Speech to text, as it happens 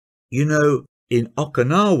You know, in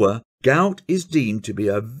Okinawa, gout is deemed to be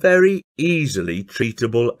a very easily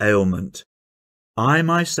treatable ailment. I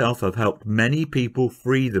myself have helped many people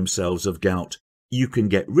free themselves of gout. You can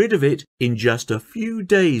get rid of it in just a few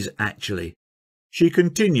days, actually. She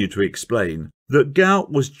continued to explain that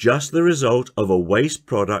gout was just the result of a waste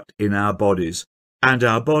product in our bodies, and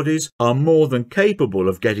our bodies are more than capable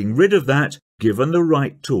of getting rid of that given the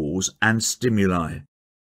right tools and stimuli.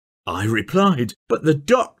 I replied, "But the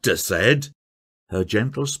doctor said—" Her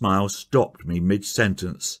gentle smile stopped me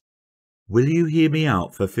mid-sentence. "Will you hear me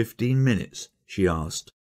out for 15 minutes?" she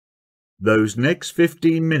asked. Those next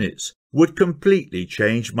 15 minutes would completely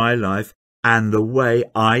change my life and the way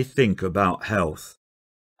I think about health.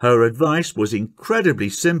 Her advice was incredibly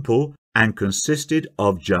simple and consisted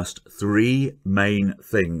of just 3 main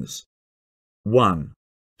things. 1.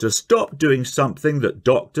 To stop doing something that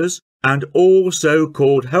doctors and all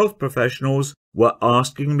so-called health professionals were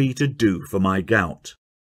asking me to do for my gout.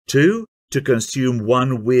 2. To consume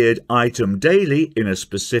one weird item daily in a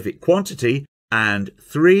specific quantity. And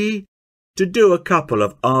 3. To do a couple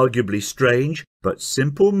of arguably strange but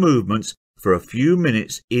simple movements for a few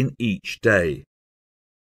minutes in each day.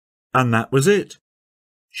 And that was it.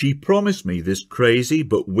 She promised me this crazy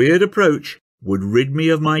but weird approach would rid me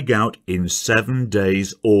of my gout in 7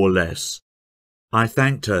 days or less. I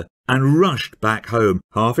thanked her and rushed back home,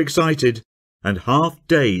 half excited and half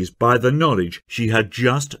dazed by the knowledge she had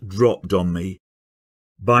just dropped on me.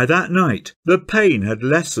 By that night, the pain had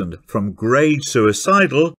lessened from grade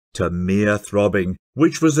suicidal to mere throbbing,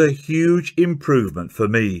 which was a huge improvement for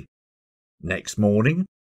me. Next morning,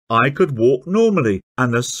 I could walk normally,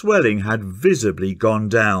 and the swelling had visibly gone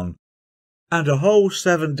down. And a whole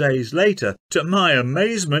 7 days later, to my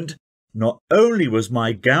amazement, not only was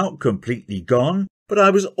my gout completely gone, but I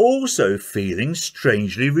was also feeling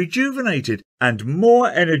strangely rejuvenated and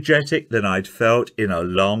more energetic than I'd felt in a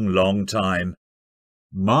long time.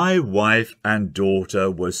 My wife and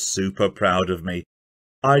daughter were super proud of me.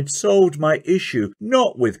 I'd solved my issue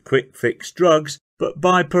not with quick-fix drugs, but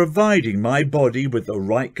by providing my body with the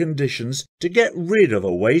right conditions to get rid of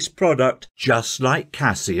a waste product, just like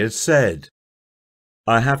Cassie had said.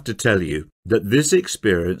 I have to tell you that this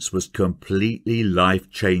experience was completely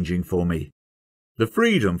life-changing for me. The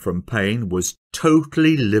freedom from pain was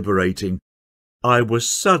totally liberating. I was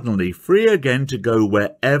suddenly free again to go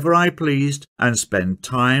wherever I pleased and spend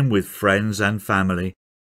time with friends and family.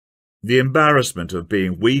 The embarrassment of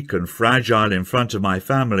being weak and fragile in front of my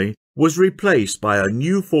family was replaced by a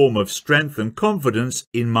new form of strength and confidence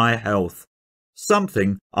in my health,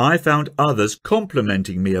 something I found others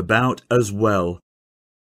complimenting me about as well.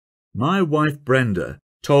 My wife Brenda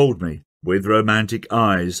told me, with romantic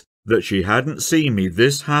eyes, that she hadn't seen me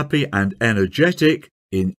this happy and energetic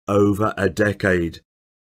in over a decade.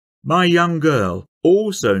 My young girl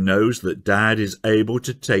also knows that Dad is able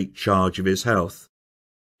to take charge of his health.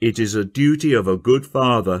 It is a duty of a good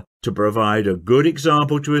father to provide a good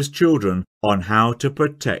example to his children on how to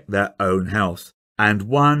protect their own health, and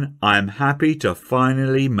one I am happy to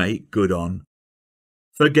finally make good on.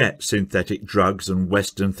 Forget synthetic drugs and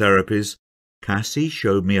Western therapies. Cassie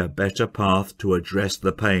showed me a better path to address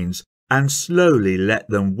the pains and slowly let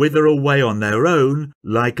them wither away on their own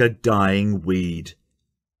like a dying weed.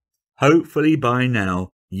 Hopefully by now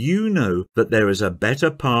you know that there is a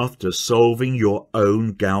better path to solving your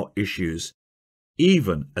own gout issues.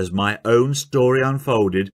 Even as my own story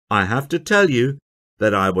unfolded, I have to tell you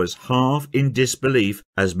that I was half in disbelief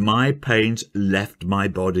as my pains left my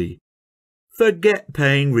body. Forget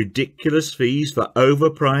paying ridiculous fees for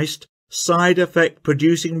overpriced,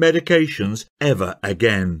 side-effect-producing medications ever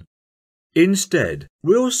again. Instead,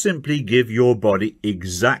 we'll simply give your body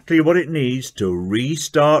exactly what it needs to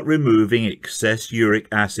restart removing excess uric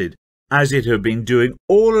acid, as it had been doing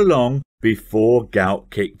all along before gout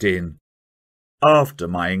kicked in. After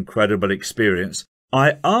my incredible experience,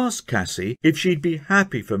 I asked Cassie if she'd be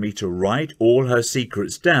happy for me to write all her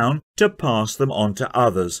secrets down to pass them on to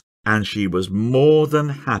others, and she was more than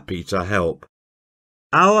happy to help.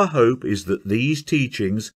 Our hope is that these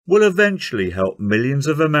teachings will eventually help millions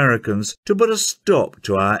of Americans to put a stop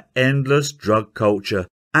to our endless drug culture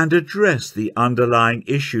and address the underlying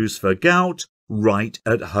issues for gout right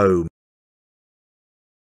at home.